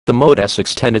The Mode S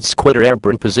extended Squitter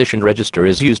Airborne Position Register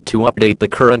is used to update the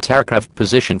current aircraft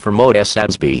position for Mode S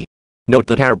ABS-B. Note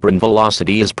that airborne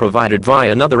velocity is provided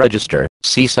via another register,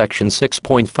 see section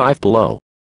 6.5 below.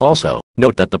 Also,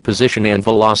 note that the position and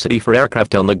velocity for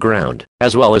aircraft on the ground,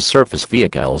 as well as surface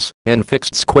vehicles, and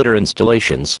fixed Squitter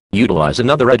installations, utilize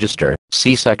another register,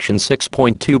 see section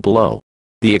 6.2 below.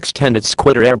 The extended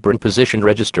Squitter Airborne Position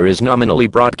Register is nominally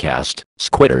broadcast,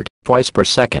 squittered, twice per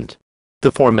second.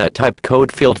 The format type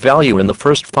code field value in the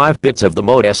first 5 bits of the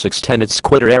Mode S extended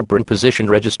Squitter Airborne Position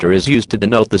Register is used to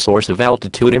denote the source of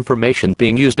altitude information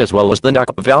being used as well as the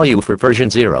NUCP value for version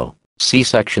 0, see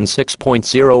section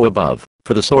 6.0 above,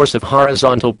 for the source of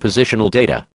horizontal positional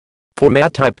data.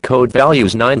 Format type code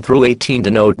values 9 through 18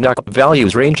 denote NUCP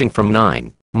values ranging from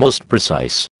 9, most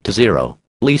precise, to 0,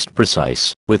 least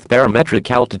precise, with barometric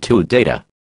altitude data.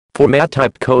 Format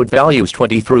type code values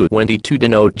 20 through 22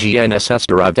 denote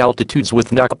GNSS-derived altitudes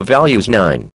with NUCP values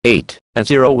 9, 8, and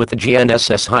 0 with the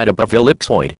GNSS height above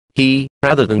ellipsoid, E,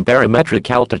 rather than barometric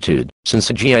altitude. Since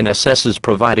the GNSS is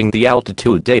providing the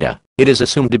altitude data, it is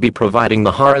assumed to be providing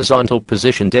the horizontal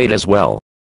position data as well.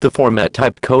 The format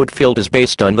type code field is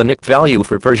based on the NIC value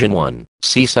for version 1,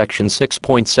 see section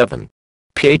 6.7.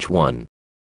 Page 1.